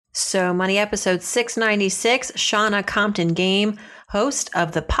So Money episode 696, Shannah Compton Game, host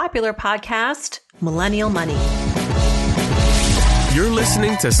of the popular podcast, Millennial Money. You're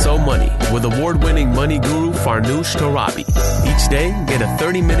listening to So Money with award-winning money guru Farnoosh Torabi. Each day, get a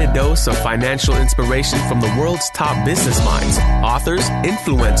 30-minute dose of financial inspiration from the world's top business minds, authors,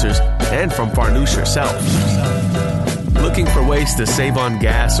 influencers, and from Farnoosh herself. Looking for ways to save on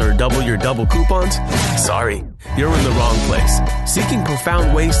gas or double your double coupons? Sorry, you're in the wrong place. Seeking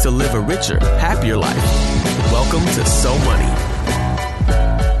profound ways to live a richer, happier life. Welcome to So Money.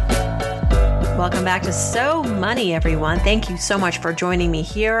 Welcome back to So Money, everyone. Thank you so much for joining me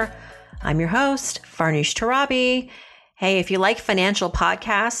here. I'm your host, Farnoosh Torabi. Hey, if you like financial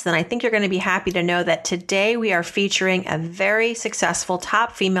podcasts, then I think you're going to be happy to know that today we are featuring a very successful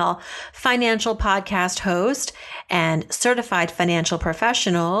top female financial podcast host and certified financial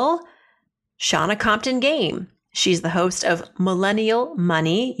professional, Shannah Compton Game. She's the host of Millennial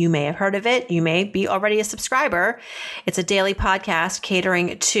Money. You may have heard of it. You may be already a subscriber. It's a daily podcast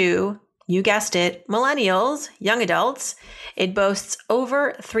catering to, you guessed it, millennials, young adults. It boasts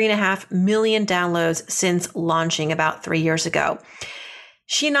over 3.5 million downloads since launching about 3 years ago.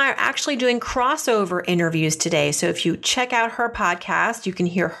 She and I are actually doing crossover interviews today. So if you check out her podcast, you can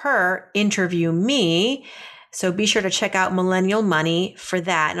hear her interview me. So be sure to check out Millennial Money for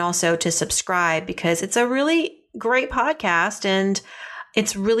that and also to subscribe because it's a really great podcast and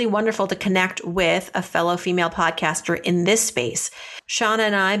it's really wonderful to connect with a fellow female podcaster in this space. Shannah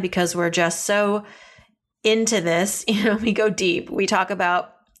and I, because we're just so into this, we go deep. We talk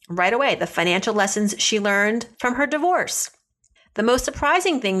about right away the financial lessons she learned from her divorce. The most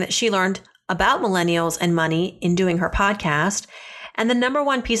surprising thing that she learned about millennials and money in doing her podcast, and the number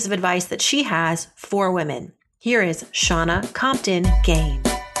one piece of advice that she has for women. Here is Shannah Compton Game.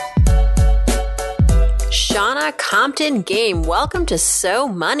 Shannah Compton Game, welcome to So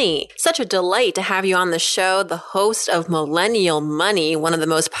Money. Such a delight to have you on the show, the host of Millennial Money, one of the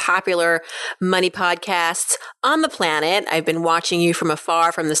most popular money podcasts on the planet. I've been watching you from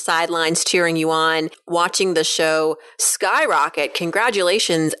afar, from the sidelines, cheering you on, watching the show skyrocket.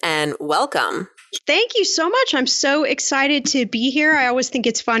 Congratulations and welcome. Thank you so much. I'm so excited to be here. I always think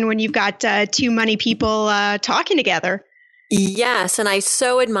it's fun when you've got two money people talking together. Yes, and I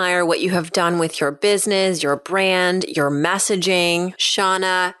so admire what you have done with your business, your brand, your messaging.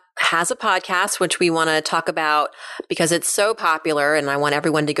 Shannah has a podcast, which we want to talk about because it's so popular, and I want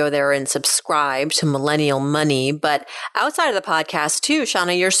everyone to go there and subscribe to Millennial Money. But outside of the podcast too,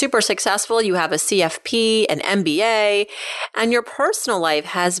 Shannah, you're super successful. You have a CFP, an MBA, and your personal life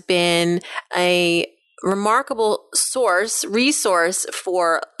has been a remarkable resource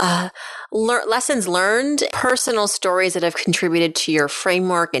for lessons learned, personal stories that have contributed to your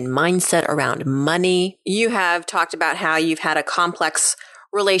framework and mindset around money. You have talked about how you've had a complex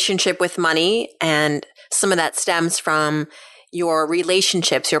relationship with money, and some of that stems from your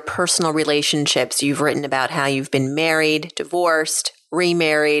relationships, your personal relationships. You've written about how you've been married, divorced,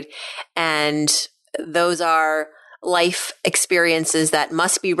 remarried, and those are life experiences that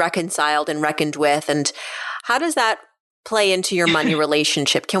must be reconciled and reckoned with. And how does that play into your money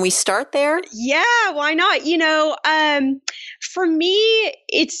relationship? Can we start there? Yeah, why not? For me,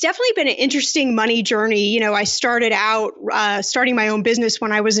 it's definitely been an interesting money journey. I started out starting my own business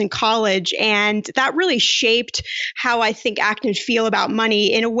when I was in college, and that really shaped how I think, act, and feel about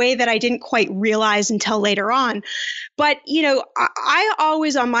money in a way that I didn't quite realize until later on. But, I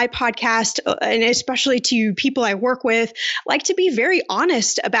always on my podcast, and especially to people I work with, like to be very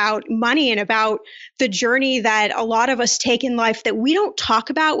honest about money and about the journey that a lot of us take in life that we don't talk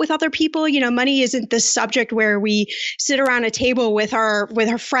about with other people. Money isn't this subject where we sit around a table with our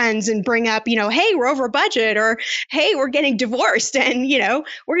friends and bring up, hey, we're over budget, or hey, we're getting divorced and,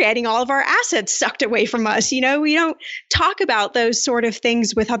 we're getting all of our assets sucked away from us. We don't talk about those sort of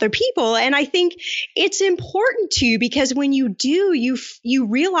things with other people. And I think it's important to, because when you do, you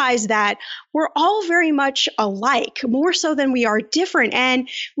realize that we're all very much alike, more so than we are different. And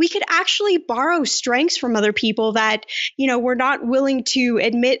we could actually borrow strengths from other people that, we're not willing to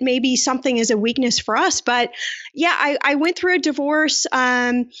admit maybe something is a weakness for us. But yeah, I went through a divorce.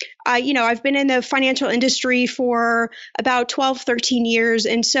 I've been in the financial industry for about 12, 13 years.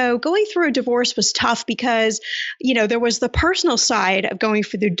 And so going through a divorce was tough because, there was the personal side of going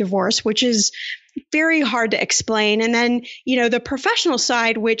through the divorce, which is very hard to explain. And then, the professional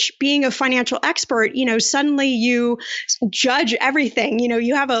side, which being a financial expert, suddenly you judge everything.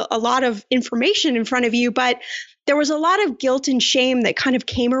 You have a lot of information in front of you, but there was a lot of guilt and shame that kind of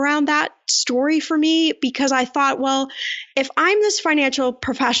came around that story for me, because I thought, well, if I'm this financial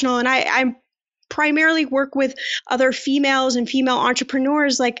professional and I'm primarily work with other females and female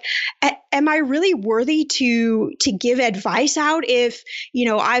entrepreneurs. Like, am I really worthy to give advice out if,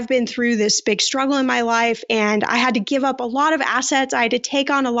 I've been through this big struggle in my life and I had to give up a lot of assets. I had to take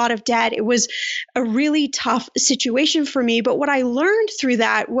on a lot of debt. It was a really tough situation for me. But what I learned through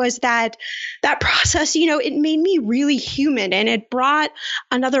that was that process, it made me really human, and it brought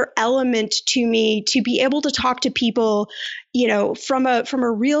another element to me to be able to talk to people, from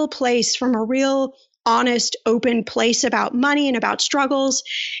a real place, from a real honest, open place about money and about struggles.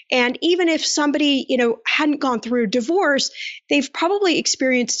 And even if somebody, hadn't gone through divorce, they've probably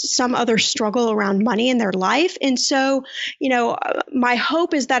experienced some other struggle around money in their life. And so, my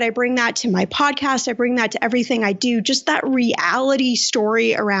hope is that I bring that to my podcast. I bring that to everything I do, just that reality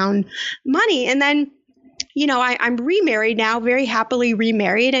story around money. And then, I'm remarried now, very happily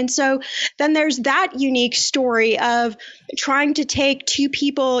remarried. And so then there's that unique story of trying to take two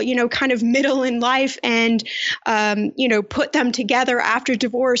people, kind of middle in life and, put them together after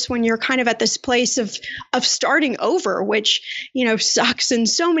divorce when you're kind of at this place of starting over, which, sucks in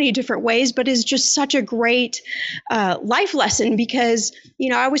so many different ways, but is just such a great life lesson because,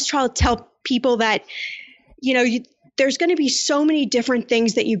 I always try to tell people that, there's going to be so many different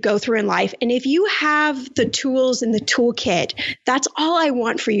things that you go through in life. And if you have the tools in the toolkit, that's all I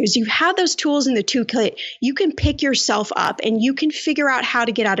want for you is you have those tools in the toolkit. You can pick yourself up and you can figure out how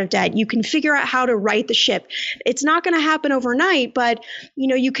to get out of debt. You can figure out how to right the ship. It's not going to happen overnight, but,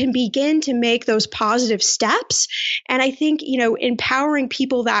 you can begin to make those positive steps. And I think, empowering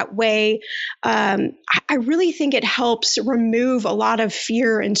people that way, I really think it helps remove a lot of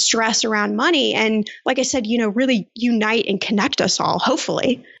fear and stress around money. And like I said, really unite and connect us all,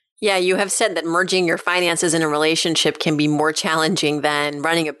 hopefully. Yeah, you have said that merging your finances in a relationship can be more challenging than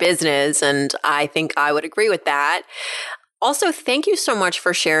running a business. And I think I would agree with that. Also, thank you so much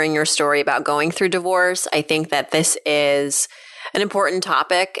for sharing your story about going through divorce. I think that this is an important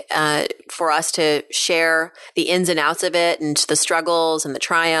topic for us to share the ins and outs of it and the struggles and the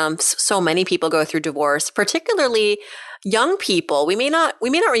triumphs. So many people go through divorce, particularly young people. We may not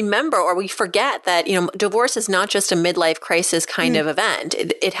remember, or we forget that, divorce is not just a midlife crisis kind of event.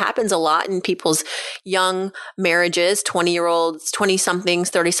 It happens a lot in people's young marriages, 20-year-olds,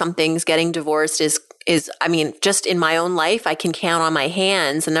 20-somethings, 30-somethings getting divorced is, just in my own life, I can count on my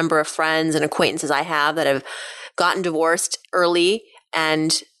hands the number of friends and acquaintances I have that have gotten divorced early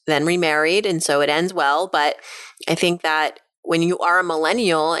and then remarried. And so it ends well. But I think that when you are a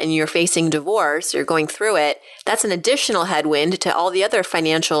millennial and you're facing divorce, you're going through it, that's an additional headwind to all the other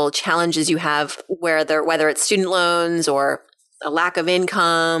financial challenges you have, whether it's student loans or a lack of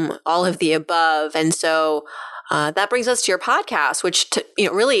income, all of the above. And so that brings us to your podcast, which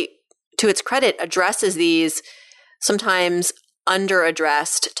really, to its credit, addresses these sometimes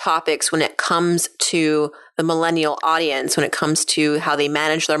under-addressed topics when it comes to the millennial audience, when it comes to how they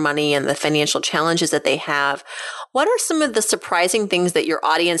manage their money and the financial challenges that they have. What are some of the surprising things that your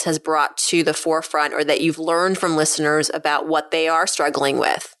audience has brought to the forefront, or that you've learned from listeners about what they are struggling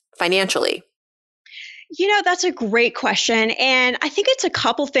with financially? That's a great question. And I think it's a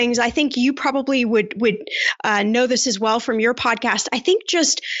couple things. I think you probably would know this as well from your podcast. I think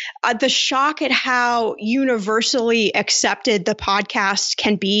just the shock at how universally accepted the podcast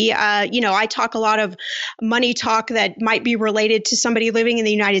can be. I talk a lot of money talk that might be related to somebody living in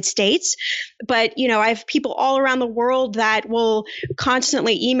the United States. But, I have people all around the world that will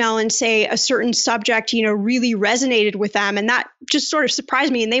constantly email and say a certain subject, really resonated with them. And that just sort of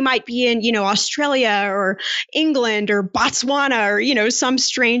surprised me. And they might be in, Australia or England or Botswana or, some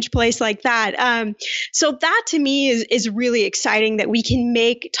strange place like that. So that to me is really exciting, that we can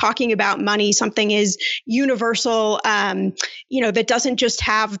make talking about money something is universal, that doesn't just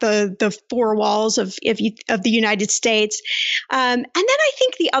have the four walls of the United States. And then I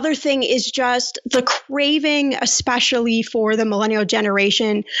think the other thing is just the craving, especially for the millennial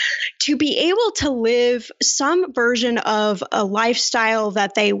generation, to be able to live some version of a lifestyle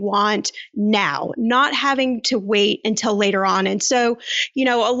that they want now, not having to wait until later on. And so,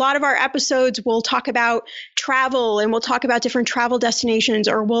 a lot of our episodes will talk about travel, and we'll talk about different travel destinations,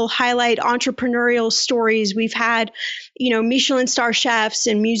 or we'll highlight entrepreneurial stories. We've had, Michelin star chefs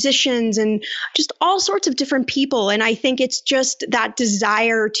and musicians and just all sorts of different people. And I think it's just that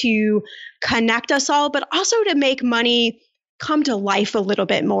desire to connect us all, but also to make money come to life a little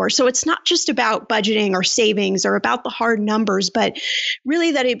bit more. So it's not just about budgeting or savings or about the hard numbers, but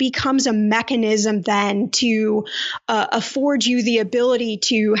really that it becomes a mechanism then to afford you the ability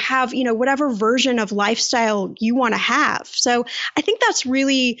to have, whatever version of lifestyle you want to have. So I think that's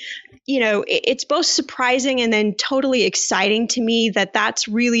really, it's both surprising and then totally exciting to me that that's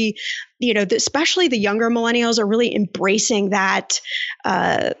really especially the younger millennials are really embracing that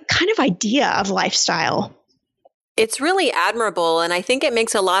kind of idea of lifestyle. It's really admirable. And I think it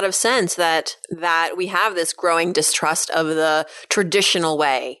makes a lot of sense that we have this growing distrust of the traditional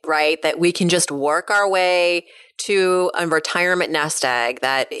way, right? That we can just work our way to a retirement nest egg,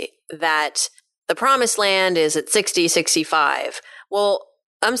 that the promised land is at 60, 65. Well,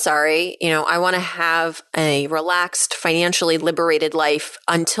 I'm sorry, I want to have a relaxed, financially liberated life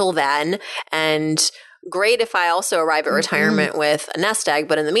until then. And great if I also arrive at retirement with a nest egg.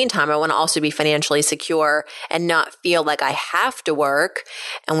 But in the meantime, I want to also be financially secure and not feel like I have to work.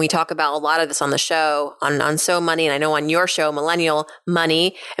 And we talk about a lot of this on the show, on So Money, and I know on your show, Millennial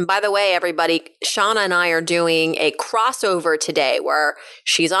Money. And by the way, everybody, Shauna and I are doing a crossover today where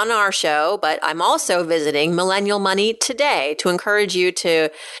she's on our show, but I'm also visiting Millennial Money today to encourage you to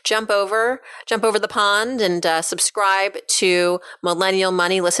jump over the pond and subscribe to Millennial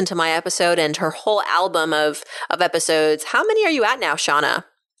Money. Listen to my episode and her whole album of episodes. How many are you at now, Shauna?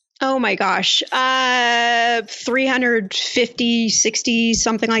 Oh my gosh. 350, 60,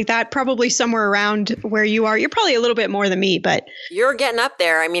 something like that. Probably somewhere around where you are. You're probably a little bit more than me, but you're getting up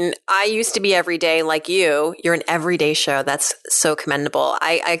there. I mean, I used to be everyday like you. You're an everyday show. That's so commendable.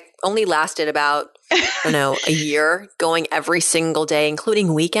 I only lasted about a year going every single day,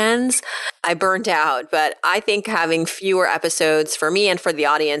 including weekends. I burned out, but I think having fewer episodes for me and for the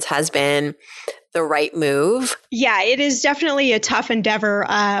audience has been the right move. Yeah, it is definitely a tough endeavor.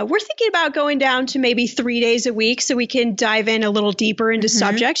 We're thinking about going down to maybe 3 days a week so we can dive in a little deeper into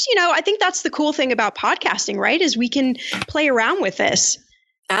subjects. I think that's the cool thing about podcasting, right? Is we can play around with this.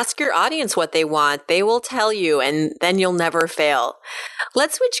 Ask your audience what they want. They will tell you, and then you'll never fail.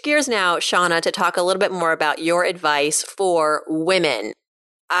 Let's switch gears now, Shauna, to talk a little bit more about your advice for women.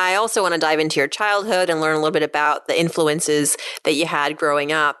 I also want to dive into your childhood and learn a little bit about the influences that you had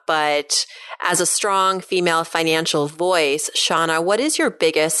growing up. But as a strong female financial voice, Shauna, what is your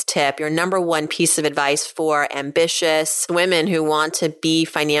biggest tip, your number one piece of advice for ambitious women who want to be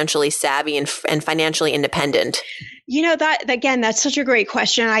financially savvy and financially independent? That again, that's such a great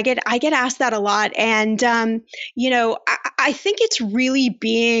question. I get asked that a lot. And, I think it's really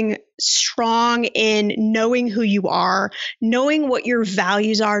being strong in knowing who you are, knowing what your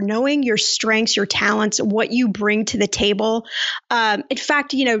values are, knowing your strengths, your talents, what you bring to the table. In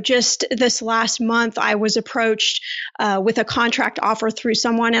fact, just this last month, I was approached with a contract offer through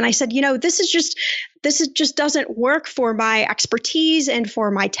someone. And I said, this just doesn't work for my expertise and for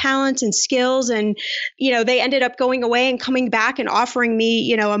my talents and skills. And, they ended up going away and coming back and offering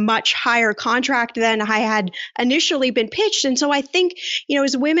me, a much higher contract than I had initially been pitched. And so I think,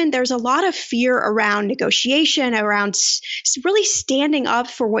 as women, there's a lot of fear around negotiation, around really standing up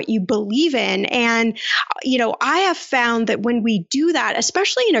for what you believe in. And, I have found that when we do that,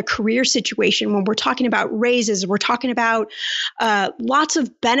 especially in a career situation, when we're talking about raises, we're talking about lots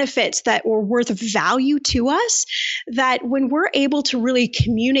of benefits that were worth value to us, that when we're able to really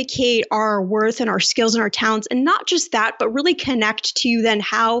communicate our worth and our skills and our talents, and not just that, but really connect to then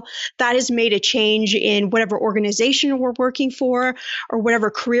how that has made a change in whatever organization we're working for or whatever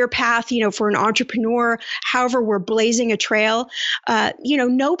career path, for an entrepreneur, however we're blazing a trail,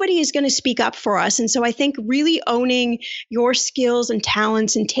 nobody is going to speak up for us. And so I think really owning your skills and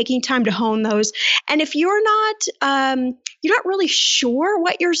talents and taking time to hone those. And if you're not really sure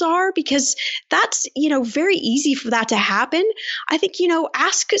what yours are, because that's, very easy for that to happen. I think,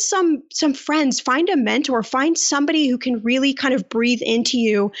 ask some friends, find a mentor, find somebody who can really kind of breathe into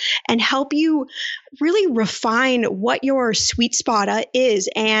you and help you really refine what your sweet spot is.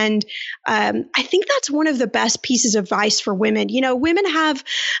 And I think that's one of the best pieces of advice for women. Women have,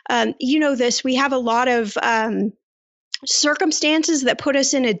 we have a lot of circumstances that put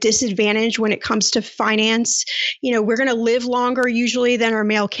us in a disadvantage when it comes to finance. We're going to live longer usually than our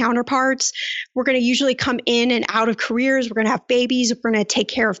male counterparts. We're going to usually come in and out of careers. We're going to have babies. We're going to take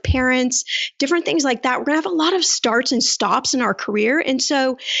care of parents, different things like that. We're going to have a lot of starts and stops in our career. And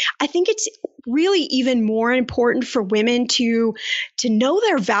so I think it's really even more important for women to know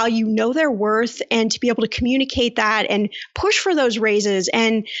their value, know their worth, and to be able to communicate that and push for those raises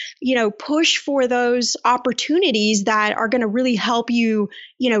and, push for those opportunities that are going to really help you,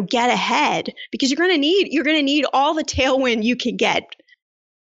 get ahead, because you're going to need all the tailwind you can get.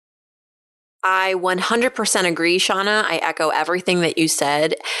 I 100% agree, Shauna. I echo everything that you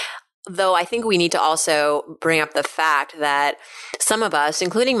said. Though I think we need to also bring up the fact that some of us,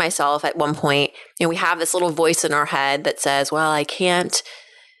 including myself at one point, we have this little voice in our head that says, well, I can't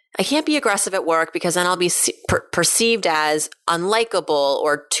be aggressive at work because then I'll be perceived as unlikable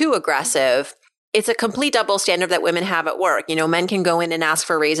or too aggressive. it's a complete double standard that women have at work. Men can go in and ask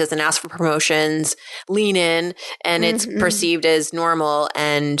for raises and ask for promotions, lean in, and it's perceived as normal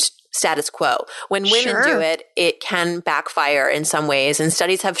and status quo. When women do it, it can backfire in some ways. And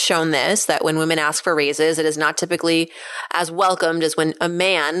studies have shown this, that when women ask for raises, it is not typically as welcomed as when a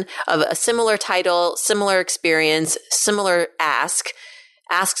man of a similar title, similar experience, similar asks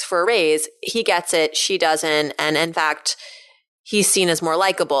for a raise. He gets it, she doesn't. And in fact, he's seen as more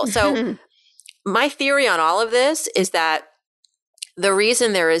likable. So my theory on all of this is that the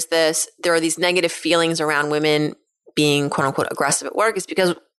reason there are these negative feelings around women being quote unquote aggressive at work is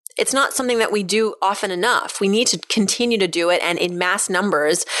because it's not something that we do often enough. We need to continue to do it and in mass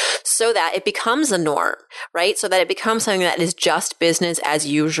numbers so that it becomes a norm, right? So that it becomes something that is just business as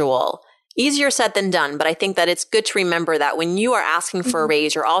usual. Easier said than done, but I think that it's good to remember that when you are asking for a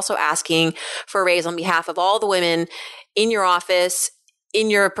raise, you're also asking for a raise on behalf of all the women in your office, in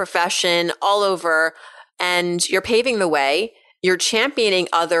your profession, all over, and you're paving the way. You're championing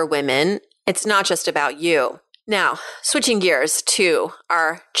other women. It's not just about you. Now, switching gears to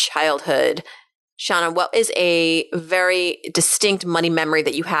our childhood. Shauna, what is a very distinct money memory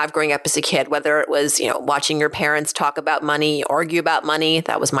that you have growing up as a kid? Whether it was, watching your parents talk about money, argue about money,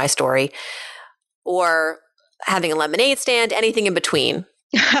 that was my story, or having a lemonade stand, anything in between.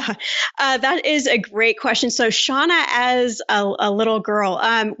 That is a great question. So Shauna, as a little girl,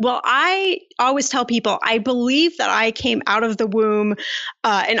 well, I always tell people, I believe that I came out of the womb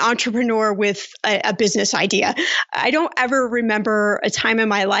an entrepreneur with a business idea. I don't ever remember a time in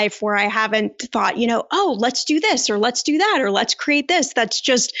my life where I haven't thought, oh, let's do this or let's do that or let's create this. That's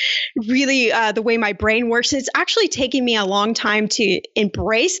just really the way my brain works. It's actually taken me a long time to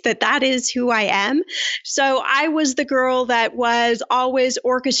embrace that is who I am. So I was the girl that was always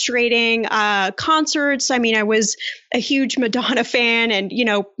orchestrating concerts. I mean, I was a huge Madonna fan, and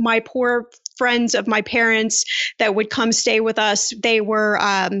my poor friends of my parents that would come stay with us, they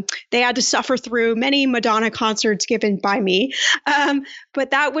had to suffer through many Madonna concerts given by me.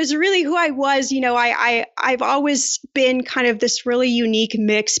 But that was really who I was. I've always been kind of this really unique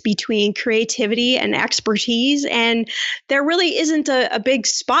mix between creativity and expertise, and there really isn't a big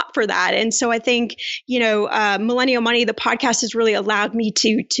spot for that. And so I think, Millennial Money, the podcast, has really allowed me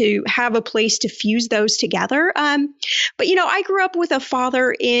to have a place to fuse those together. But I grew up with a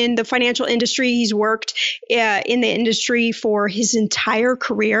father in the financial industry. He's worked in the industry for his entire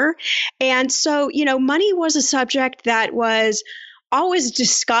career. And so, money was a subject that was always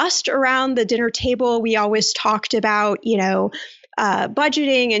discussed around the dinner table. We always talked about,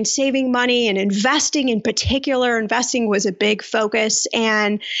 budgeting and saving money and investing in particular. Investing was a big focus.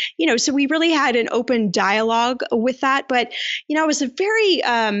 And, so we really had an open dialogue with that. But, I was a very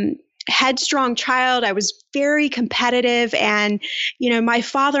headstrong child. I was very competitive, and my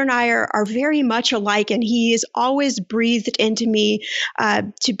father and I are very much alike, and he has always breathed into me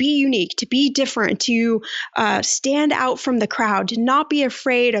to be unique, to be different, to stand out from the crowd, to not be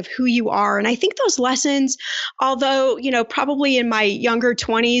afraid of who you are. And I think those lessons, although probably in my younger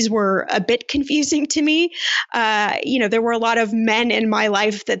 20s were a bit confusing to me, there were a lot of men in my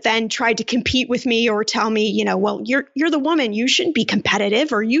life that then tried to compete with me or tell me, well, you're the woman, you shouldn't be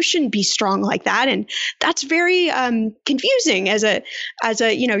competitive, or you shouldn't be strong like that. And that's very confusing as a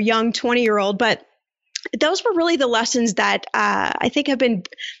young 20-year-old. But those were really the lessons that I think have been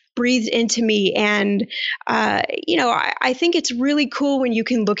breathed into me. And, I think it's really cool when you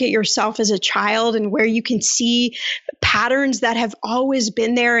can look at yourself as a child and where you can see patterns that have always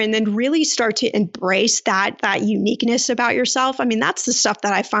been there, and then really start to embrace that uniqueness about yourself. I mean, that's the stuff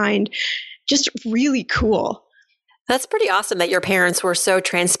that I find just really cool. That's pretty awesome that your parents were so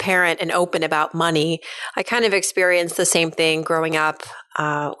transparent and open about money. I kind of experienced the same thing growing up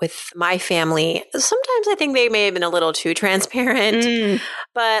with my family. Sometimes I think they may have been a little too transparent,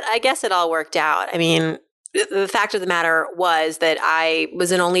 but I guess it all worked out. I mean, the fact of the matter was that I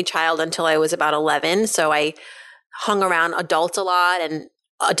was an only child until I was about 11. So I hung around adults a lot and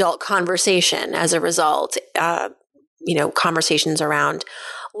adult conversation as a result, conversations around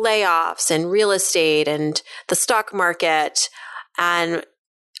layoffs and real estate and the stock market. And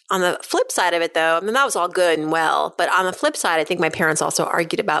on the flip side of it, though, I mean, that was all good and well. But on the flip side, I think my parents also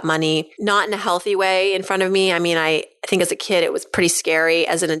argued about money, not in a healthy way in front of me. I mean, I think as a kid, it was pretty scary.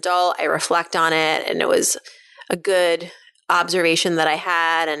 As an adult, I reflect on it, and it was a good observation that I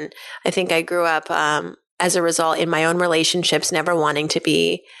had. And I think I grew up as a result in my own relationships, never wanting to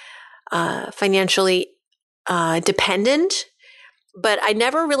be financially dependent. But I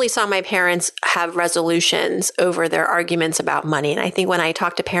never really saw my parents have resolutions over their arguments about money. And I think when I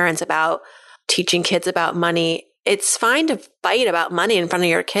talk to parents about teaching kids about money, it's fine to fight about money in front of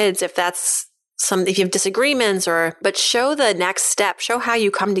your kids if that's if you have disagreements but show the next step, show how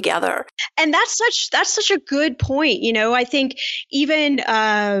you come together. And that's such a good point. I think even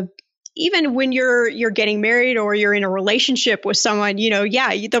when you're getting married or you're in a relationship with someone,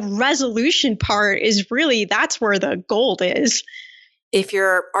 the resolution part is really, that's where the gold is. If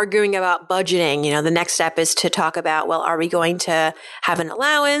you're arguing about budgeting, the next step is to talk about, well, are we going to have an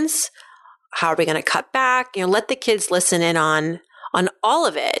allowance? How are we going to cut back? Let the kids listen in on all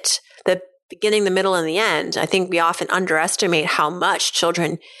of it, the beginning, the middle, and the end. I think we often underestimate how much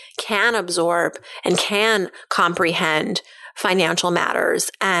children can absorb and can comprehend financial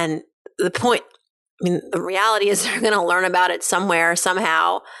matters. And the reality is they're going to learn about it somewhere,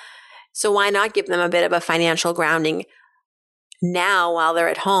 somehow. So why not give them a bit of a financial grounding now while they're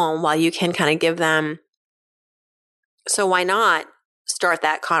at home, while you can kind of give them. So why not start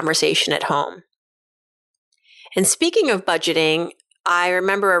that conversation at home? And speaking of budgeting, I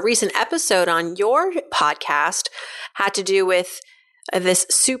remember a recent episode on your podcast had to do with this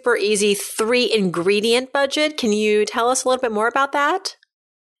super easy 3-ingredient budget. Can you tell us a little bit more about that?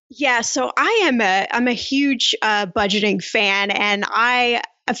 Yeah, so I'm a huge budgeting fan, and I've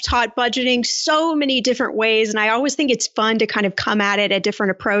taught budgeting so many different ways. And I always think it's fun to kind of come at it a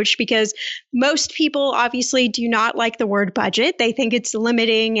different approach, because most people obviously do not like the word budget. They think it's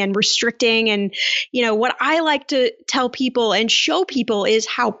limiting and restricting. And, what I like to tell people and show people is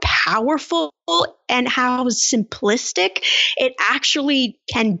how powerful and how simplistic it actually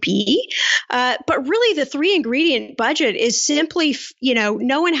can be. But really, the 3-ingredient budget is simply,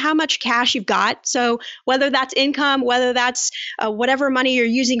 knowing how much cash you've got. So whether that's income, whether that's whatever money you're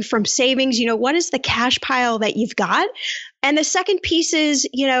using from savings, what is the cash pile that you've got? And the second piece is,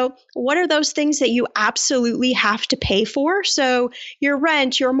 what are those things that you absolutely have to pay for? So your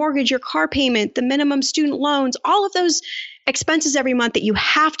rent, your mortgage, your car payment, the minimum student loans, all of those expenses every month that you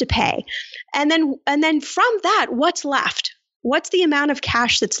have to pay. And then from that, what's left? What's the amount of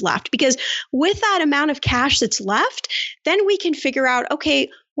cash that's left? Because with that amount of cash that's left, then we can figure out, okay,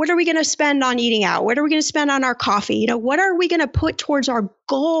 what are we going to spend on eating out? What are we going to spend on our coffee? What are we going to put towards our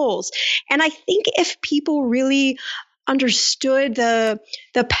goals? And I think if people really understood the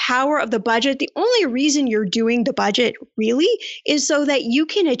power of the budget, the only reason you're doing the budget really is so that you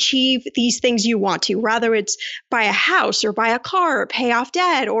can achieve these things you want to, whether it's buy a house or buy a car or pay off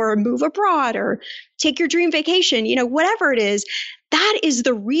debt or move abroad or take your dream vacation, whatever it is. That is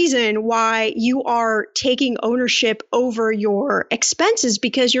the reason why you are taking ownership over your expenses,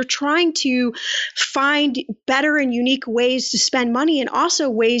 because you're trying to find better and unique ways to spend money, and also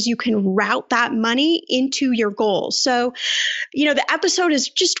ways you can route that money into your goals. So, the episode is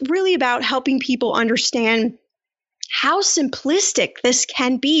just really about helping people understand how simplistic this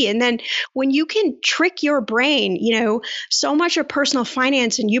can be. And then when you can trick your brain, so much of personal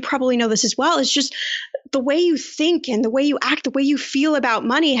finance, and you probably know this as well, is just the way you think and the way you act, the way you feel about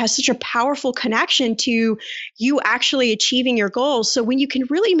money has such a powerful connection to you actually achieving your goals. So when you can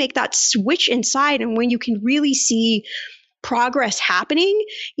really make that switch inside, and when you can really see progress happening,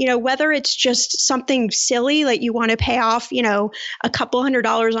 whether it's just something silly like you want to pay off, a couple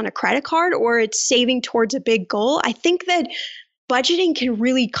 $100s on a credit card, or it's saving towards a big goal, I think that budgeting can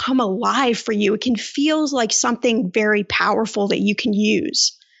really come alive for you. It can feel like something very powerful that you can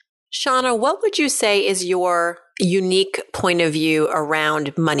use. Shauna, what would you say is your unique point of view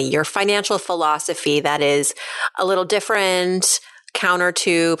around money, your financial philosophy that is a little different, counter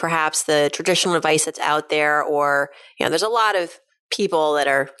to perhaps the traditional advice that's out there? Or, there's a lot of people that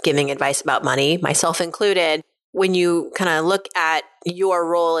are giving advice about money, myself included. When you kind of look at your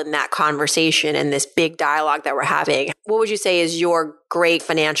role in that conversation and this big dialogue that we're having, what would you say is your great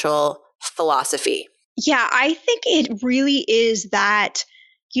financial philosophy? Yeah, I think it really is that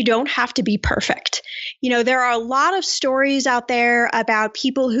you don't have to be perfect. There are a lot of stories out there about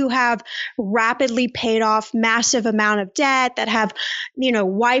people who have rapidly paid off massive amount of debt, that have,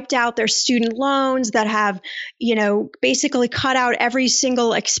 wiped out their student loans, that have, basically cut out every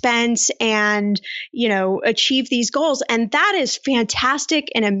single expense and, achieve these goals. And that is fantastic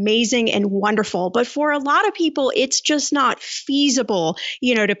and amazing and wonderful. But for a lot of people, it's just not feasible,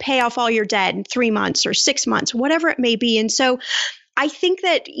 to pay off all your debt in 3 months or 6 months, whatever it may be. And so I think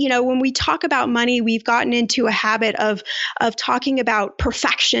that, when we talk about money, we've gotten into a habit of talking about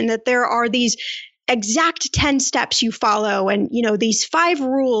perfection, that there are these exact 10 steps you follow and, these 5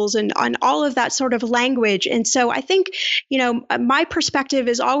 rules and on all of that sort of language. And so I think, my perspective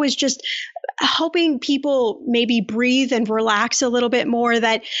is always just helping people maybe breathe and relax a little bit more,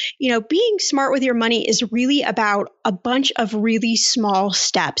 that, being smart with your money is really about a bunch of really small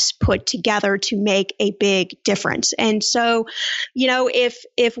steps put together to make a big difference. And so,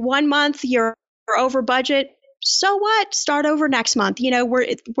 if 1 month you're we're over budget. So what? Start over next month.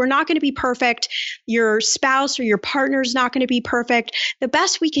 We're not going to be perfect. Your spouse or your partner's not going to be perfect. The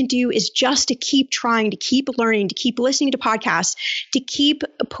best we can do is just to keep trying, to keep learning, to keep listening to podcasts, to keep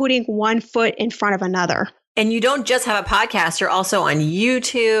putting one foot in front of another. And you don't just have a podcast, you're also on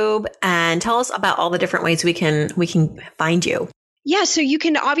YouTube. And tell us about all the different ways we can find you. Yeah, so you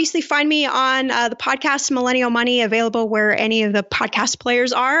can obviously find me on the podcast Millennial Money, available where any of the podcast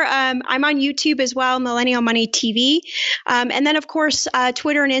players are. I'm on YouTube as well, Millennial Money TV. And then, of course,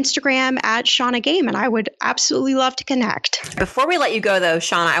 Twitter and Instagram at Shawna Game. And I would absolutely love to connect. Before we let you go, though,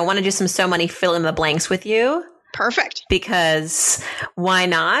 Shawna, I want to do some So Money fill in the blanks with you. Perfect. Because why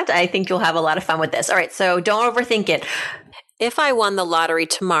not? I think you'll have a lot of fun with this. All right, so don't overthink it. If I won the lottery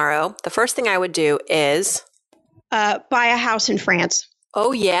tomorrow, the first thing I would do is... buy a house in France.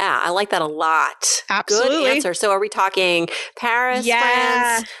 Oh, yeah. I like that a lot. Absolutely. Good answer. So are we talking Paris,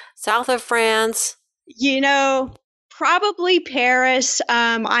 France, south of France? Probably Paris.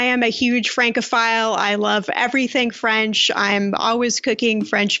 I am a huge Francophile. I love everything French. I'm always cooking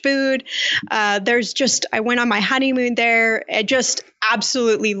French food. I went on my honeymoon there. I just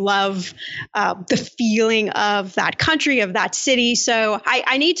absolutely love the feeling of that country, of that city. So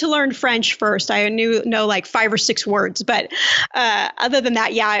I need to learn French first. I know like 5 or 6 words, but other than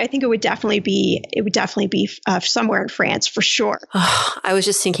that, yeah, I think it would definitely be somewhere in France for sure. Oh, I was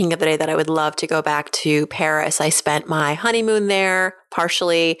just thinking the other day that I would love to go back to Paris. I spent my honeymoon there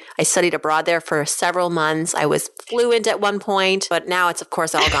partially. I studied abroad there for several months. I was fluent at one point, but now it's of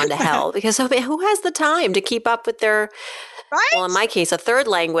course all gone to hell because who has the time to keep up with their right? Well, in my case, a third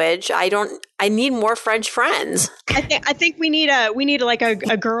language. I need more French friends. I think we need like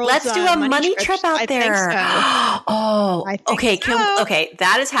a girls. Let's do a money trip out there. So. Oh, okay. So. Okay.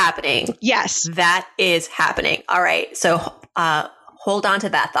 That is happening. Yes. That is happening. All right. So, hold on to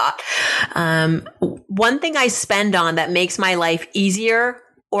that thought. One thing I spend on that makes my life easier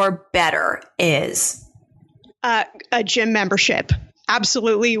or better is a gym membership.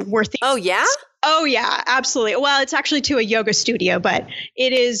 Absolutely worth it. Oh, yeah? Oh, yeah, absolutely. Well, it's actually to a yoga studio, but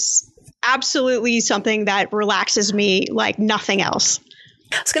it is absolutely something that relaxes me like nothing else.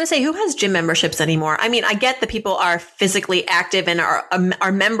 I was going to say, who has gym memberships anymore? I mean, I get that people are physically active and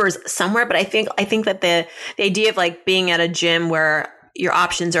are members somewhere, but I think that the idea of like being at a gym where your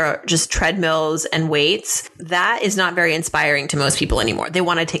options are just treadmills and weights, that is not very inspiring to most people anymore. They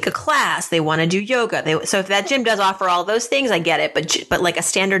want to take a class. They want to do yoga. So if that gym does offer all those things, I get it. But like a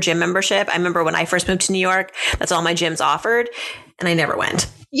standard gym membership, I remember when I first moved to New York, that's all my gyms offered, and I never went.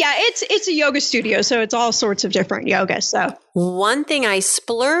 Yeah, it's a yoga studio, so it's all sorts of different yoga. So one thing I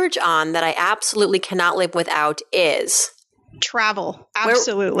splurge on that I absolutely cannot live without is travel.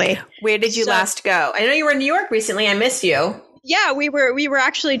 Absolutely. Where did you last go? I know you were in New York recently. I missed you. Yeah, we were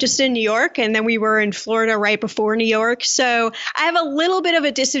actually just in New York, and then we were in Florida right before New York. So I have a little bit of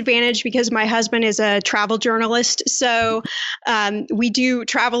a disadvantage because my husband is a travel journalist. So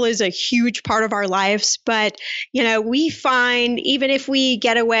travel is a huge part of our lives. But, we find even if we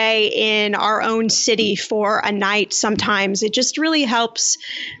get away in our own city for a night, sometimes it just really helps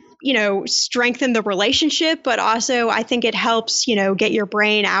strengthen the relationship, but also I think it helps, get your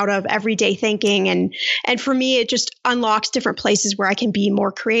brain out of everyday thinking. And for me, it just unlocks different places where I can be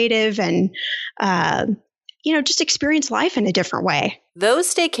more creative and, just experience life in a different way.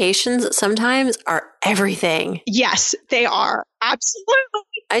 Those staycations sometimes are everything. Yes, they are. Absolutely.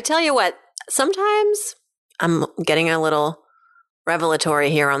 I tell you what, sometimes I'm getting a little revelatory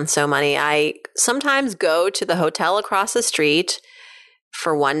here on So Money. I sometimes go to the hotel across the street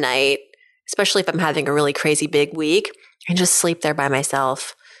for one night, especially if I'm having a really crazy big week, and just sleep there by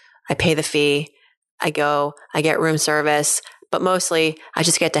myself. I pay the fee. I go, I get room service, but mostly I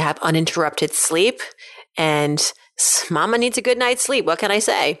just get to have uninterrupted sleep, and mama needs a good night's sleep. What can I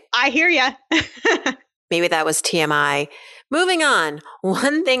say? I hear ya. Maybe that was TMI. Moving on.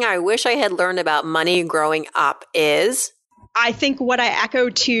 One thing I wish I had learned about money growing up is... I think what I echo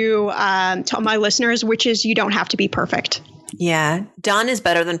to my listeners, which is you don't have to be perfect. Yeah. Done is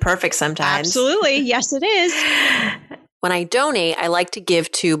better than perfect sometimes. Absolutely. Yes, it is. When I donate, I like to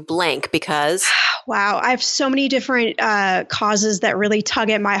give to blank because... Wow. I have so many different causes that really tug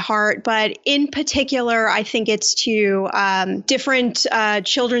at my heart. But in particular, I think it's to different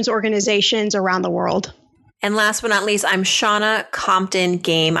children's organizations around the world. And last but not least, I'm Shawna Compton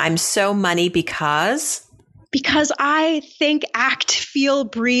Game. I'm So Money because I think, act, feel,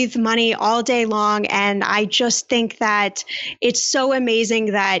 breathe money all day long. And I just think that it's so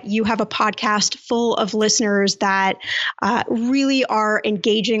amazing that you have a podcast full of listeners that really are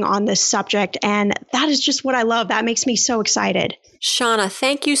engaging on this subject. And that is just what I love. That makes me so excited. Shauna,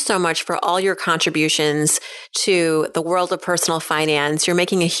 thank you so much for all your contributions to the world of personal finance. You're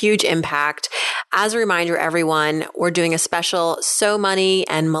making a huge impact. As a reminder, everyone, we're doing a special So Money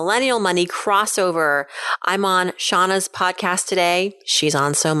and Millennial Money crossover. I'm on Shauna's podcast today. She's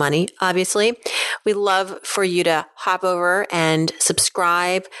on So Money, obviously. We'd love for you to hop over and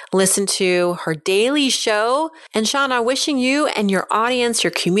subscribe, listen to her daily show. And Shauna, wishing you and your audience,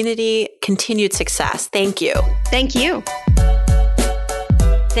 your community, continued success. Thank you. Thank you.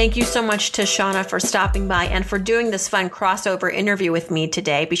 Thank you so much to Shauna for stopping by and for doing this fun crossover interview with me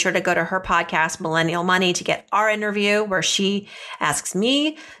today. Be sure to go to her podcast, Millennial Money, to get our interview where she asks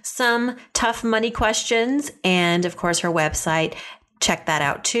me some tough money questions. And of course, her website. Check that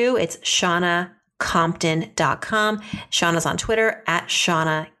out too. It's ShaunaCompton.com. Shauna's on Twitter at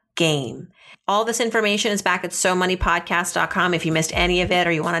ShaunaGame. All this information is back at SoMoneyPodcast.com. If you missed any of it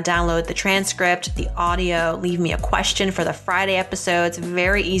or you want to download the transcript, the audio, leave me a question for the Friday episodes.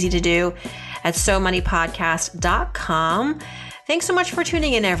 Very easy to do at SoMoneyPodcast.com. Thanks so much for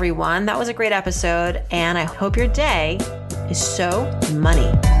tuning in, everyone. That was a great episode, and I hope your day is so money.